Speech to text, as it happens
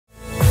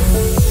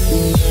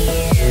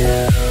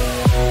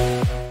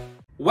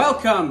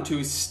Welcome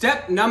to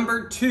step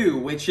number 2,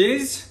 which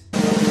is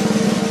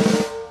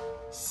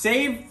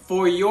save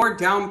for your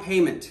down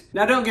payment.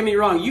 Now don't get me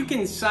wrong, you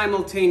can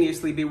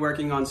simultaneously be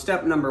working on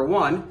step number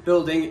 1,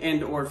 building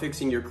and or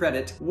fixing your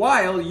credit,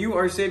 while you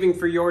are saving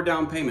for your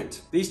down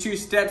payment. These two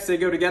steps, they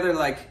go together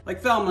like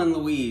Thelma and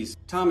Louise,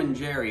 Tom and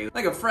Jerry,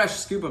 like a fresh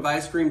scoop of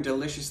ice cream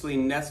deliciously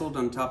nestled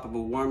on top of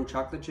a warm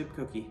chocolate chip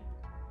cookie.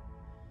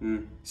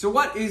 So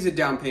what is a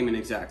down payment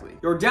exactly?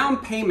 Your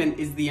down payment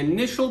is the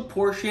initial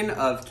portion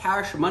of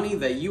cash money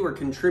that you are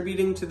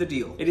contributing to the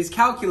deal. It is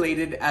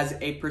calculated as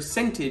a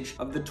percentage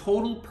of the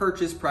total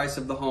purchase price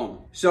of the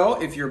home. So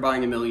if you're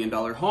buying $1 million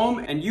home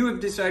and you have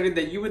decided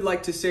that you would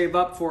like to save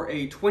up for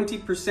a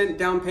 20%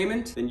 down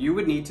payment, then you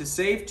would need to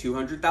save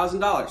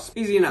 $200,000.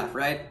 Easy enough,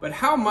 right? But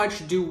how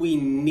much do we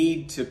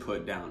need to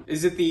put down?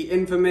 Is it the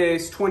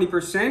infamous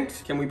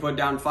 20%? Can we put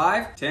down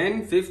 5,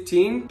 10,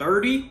 15,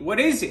 30? What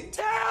is it?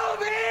 Tell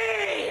me!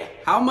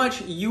 How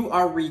much you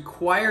are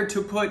required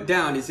to put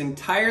down is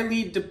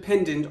entirely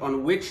dependent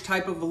on which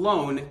type of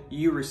loan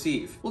you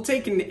receive. We'll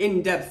take an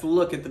in-depth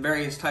look at the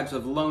various types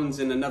of loans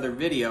in another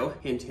video,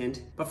 hint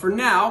hint. But for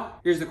now,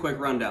 here's the quick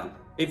rundown.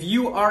 If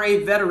you are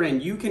a veteran,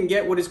 you can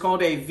get what is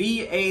called a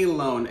VA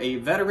loan, a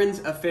Veterans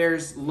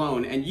Affairs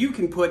loan, and you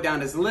can put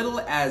down as little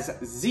as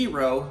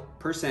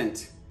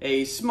 0%,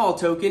 a small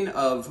token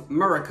of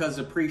America's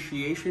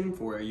appreciation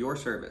for your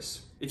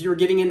service. If you're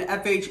getting an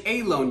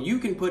FHA loan, you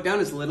can put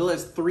down as little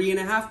as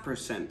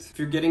 3.5%. If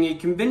you're getting a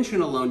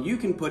conventional loan, you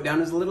can put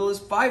down as little as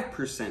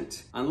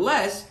 5%.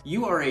 Unless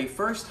you are a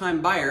first-time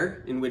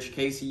buyer, in which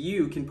case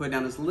you can put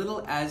down as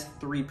little as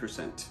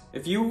 3%.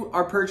 If you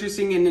are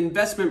purchasing an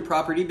investment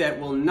property that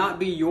will not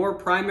be your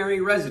primary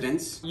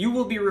residence, you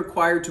will be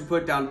required to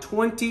put down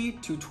 20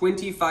 to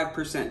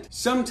 25%.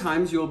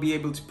 Sometimes you'll be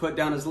able to put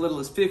down as little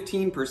as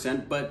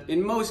 15%, but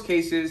in most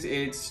cases,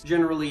 it's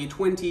generally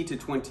 20 to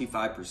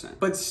 25%.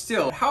 But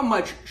still, how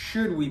much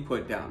should we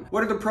put down?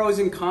 What are the pros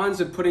and cons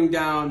of putting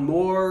down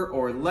more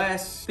or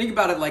less? Think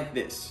about it like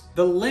this.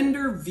 The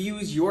lender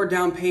views your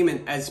down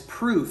payment as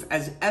proof,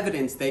 as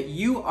evidence that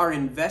you are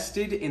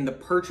invested in the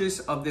purchase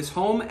of this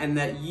home and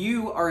that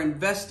you are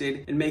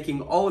invested in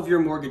making all of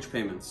your mortgage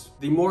payments.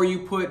 The more you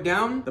put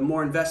down, the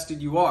more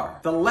invested you are.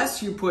 The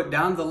less you put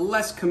down, the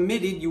less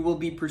committed you will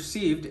be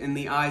perceived in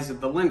the eyes of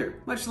the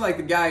lender. Much like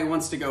the guy who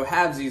wants to go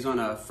halvesies on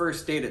a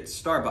first date at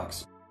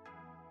Starbucks.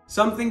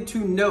 Something to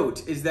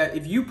note is that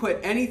if you put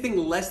anything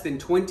less than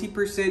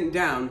 20%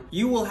 down,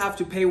 you will have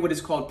to pay what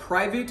is called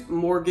private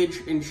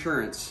mortgage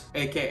insurance,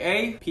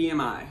 aka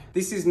PMI.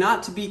 This is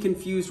not to be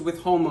confused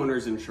with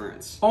homeowner's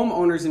insurance.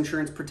 Homeowner's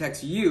insurance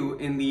protects you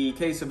in the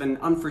case of an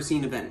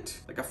unforeseen event,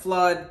 like a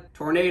flood,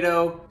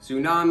 tornado,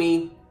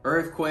 tsunami,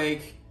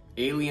 earthquake,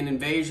 alien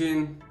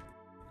invasion.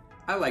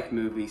 I like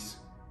movies.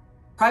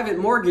 Private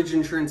mortgage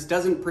insurance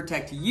doesn't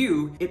protect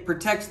you, it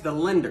protects the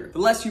lender. The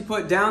less you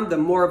put down, the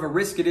more of a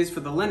risk it is for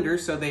the lender,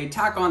 so they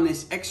tack on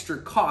this extra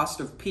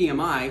cost of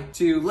PMI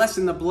to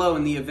lessen the blow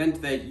in the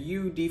event that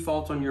you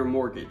default on your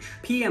mortgage.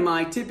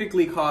 PMI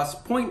typically costs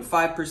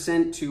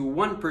 0.5% to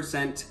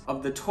 1%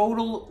 of the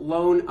total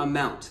loan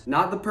amount.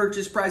 Not the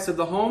purchase price of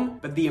the home,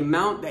 but the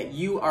amount that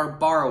you are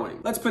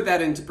borrowing. Let's put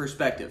that into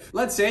perspective.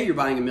 Let's say you're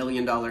buying $1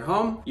 million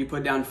home, you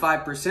put down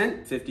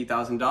 5%,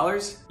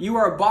 $50,000. You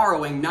are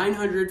borrowing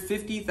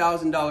 $950,000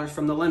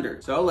 from the lender.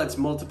 So let's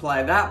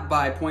multiply that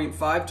by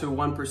 0.5 to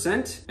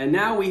 1%. And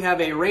now we have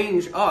a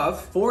range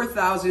of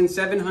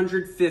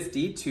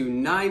 $4,750 to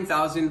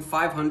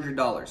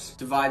 $9,500.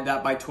 Divide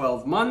that by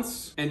 12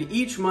 months. And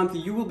each month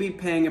you will be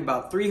paying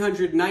about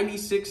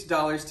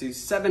 $396 to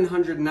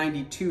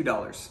 $792.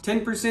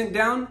 10%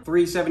 down,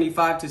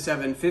 $375 to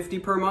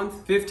 $750 per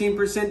month.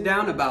 15%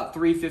 down, about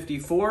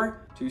 $354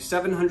 to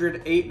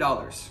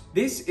 $708.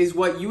 This is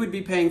what you would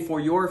be paying for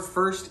your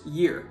first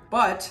year.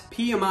 But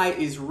PMI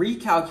is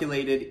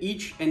recalculated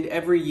each and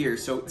every year.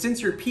 So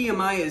since your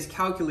PMI is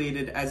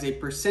calculated as a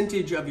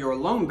percentage of your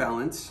loan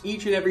balance,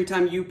 each and every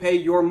time you pay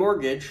your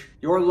mortgage,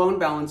 your loan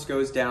balance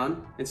goes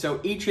down. And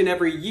so each and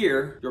every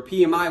year, your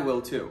PMI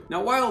will too.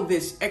 Now, while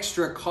this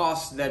extra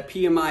cost that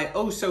PMI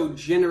oh so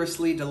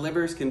generously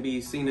delivers can be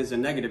seen as a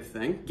negative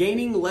thing,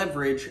 gaining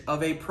leverage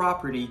of a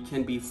property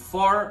can be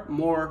far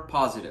more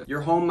positive.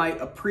 Your home might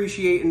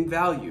appreciate in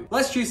value.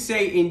 Let's just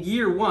say in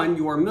year 1,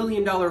 your $1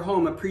 million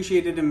home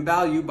appreciated in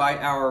value by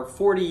our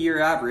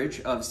 40-year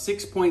average of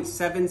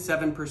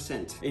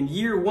 6.77%. In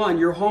year 1,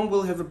 your home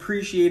will have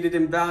appreciated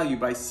in value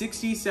by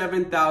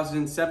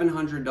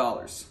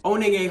 $67,700.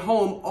 Owning a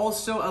home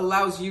also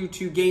allows you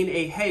to gain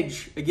a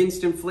hedge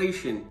against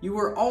inflation. You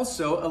are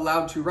also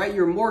allowed to write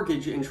your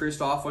mortgage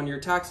interest off on your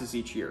taxes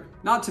each year.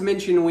 Not to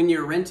mention when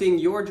you're renting,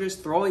 you're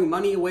just throwing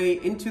money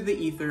away into the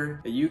ether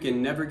that you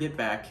can never get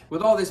back.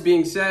 With all this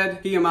being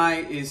said,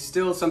 PMI is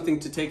still something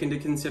to take into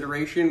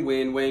consideration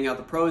when weighing out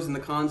the pros and the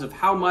cons of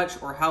how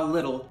much or how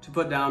little to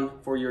put down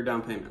for your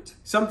down payment.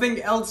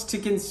 Something else to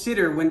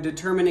consider when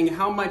determining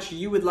how much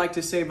you would like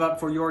to save up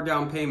for your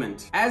down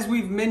payment. As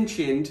we've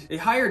mentioned, a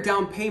higher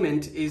down payment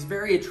payment is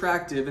very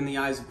attractive in the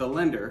eyes of the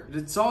lender, but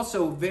it's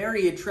also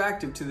very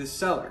attractive to the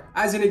seller.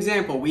 As an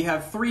example, we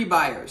have 3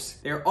 buyers.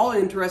 They're all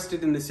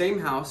interested in the same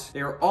house.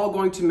 They're all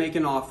going to make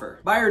an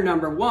offer. Buyer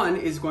number 1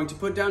 is going to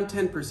put down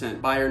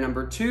 10%. Buyer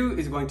number 2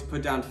 is going to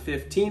put down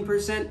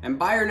 15%. And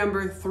buyer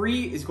number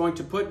 3 is going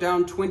to put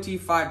down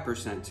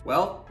 25%.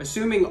 Well,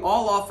 assuming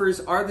all offers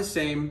are the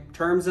same,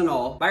 terms and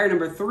all, buyer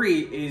number 3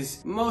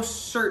 is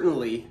most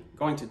certainly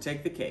going to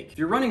take the cake. If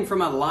you're running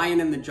from a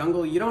lion in the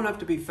jungle, you don't have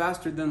to be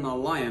faster than the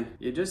lion.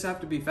 You just have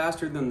to be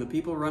faster than the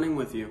people running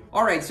with you.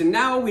 All right, so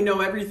now we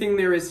know everything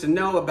there is to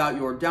know about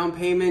your down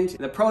payment,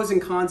 the pros and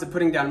cons of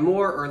putting down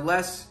more or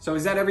less. So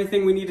is that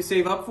everything we need to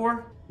save up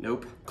for?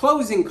 Nope.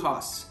 Closing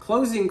costs.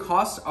 Closing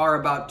costs are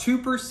about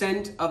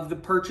 2% of the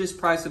purchase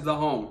price of the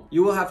home.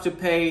 You will have to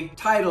pay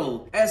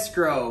title,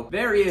 escrow,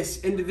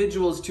 various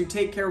individuals to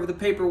take care of the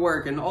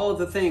paperwork and all of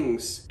the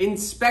things.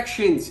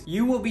 Inspections.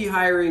 You will be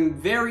hiring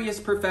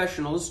various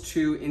professionals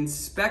to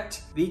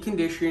inspect the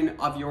condition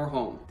of your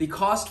home. The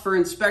cost for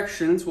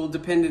inspections will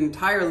depend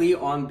entirely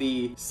on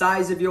the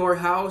size of your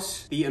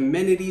house, the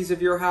amenities of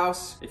your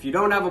house. If you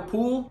don't have a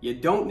pool, you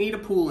don't need a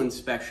pool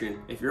inspection.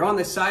 If you're on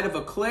the side of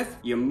a cliff,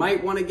 you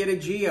might want to get a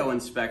geo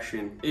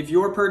inspection. If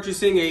you're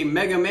purchasing a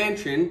mega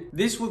mansion,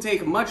 this will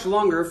take much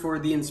longer for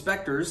the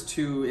inspectors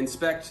to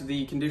inspect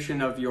the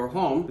condition of your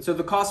home. So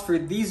the cost for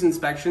these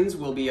inspections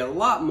will be a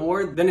lot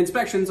more than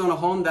inspections on a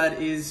home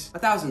that is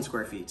 1,000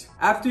 square feet.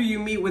 After you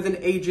meet with an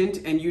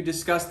agent and you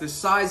discuss the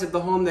size of the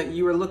home that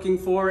you are looking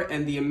for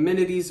and the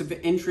amenities of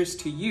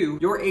interest to you,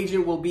 your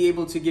agent will be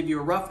able to give you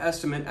a rough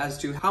estimate as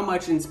to how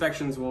much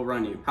inspections will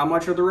run you. How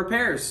much are the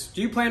repairs?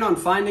 Do you plan on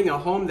finding a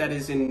home that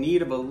is in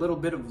need of a little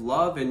bit of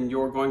love and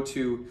you're going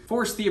to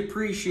force the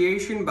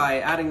appreciation by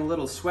adding a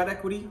little sweat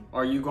equity?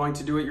 Are you going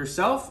to do it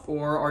yourself,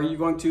 or are you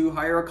going to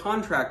hire a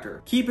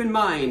contractor? Keep in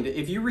mind,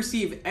 if you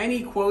receive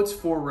any quotes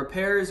for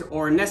repairs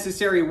or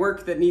necessary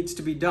work that needs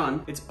to be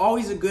done, it's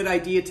always a good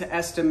idea to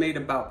estimate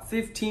about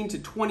 15 to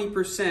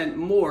 20%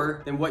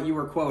 more than what you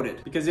were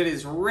quoted, because it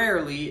is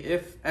rarely,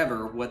 if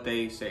ever, what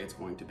they say it's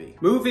going to be.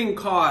 Moving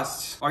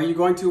costs. Are you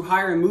going to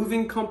hire a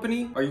moving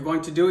company? Are you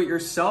going to do it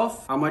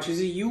yourself? How much is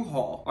a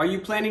U-Haul? Are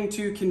you planning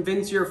to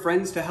convince your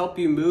friends to help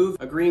you move,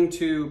 agreeing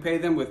to pay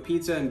them with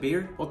pizza and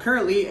beer? Well,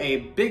 currently a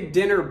big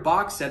dinner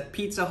box at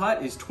Pizza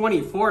Hut is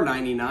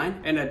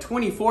 $24.99 and a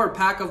 24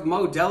 pack of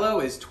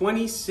Modelo is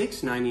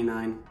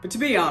 $26.99. But to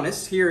be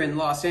honest, here in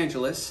Los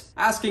Angeles,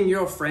 asking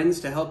your friends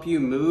to help you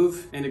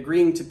move and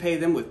agreeing to pay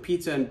them with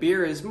pizza and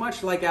beer is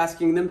much like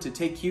asking them to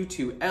take you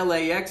to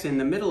LAX in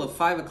the middle of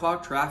 5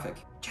 o'clock traffic.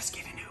 Just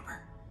get an Uber.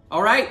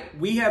 All right,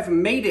 we have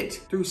made it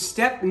through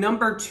step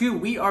number 2.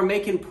 We are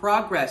making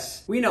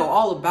progress. We know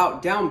all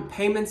about down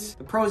payments,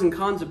 the pros and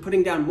cons of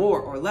putting down more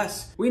or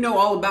less. We know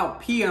all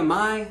about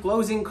PMI,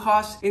 closing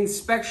costs,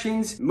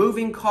 inspections,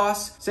 moving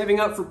costs, saving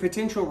up for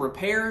potential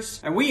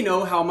repairs. And we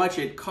know how much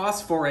it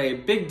costs for a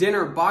big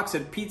dinner box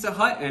at Pizza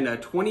Hut and a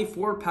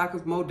 24 pack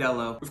of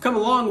Modelo. We've come a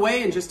long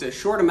way in just a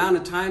short amount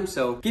of time,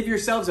 so give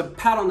yourselves a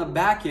pat on the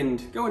back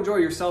and go enjoy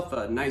yourself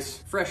a nice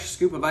fresh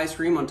scoop of ice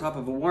cream on top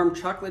of a warm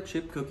chocolate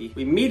chip cookie.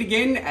 We meet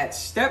again at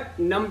step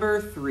number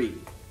 3.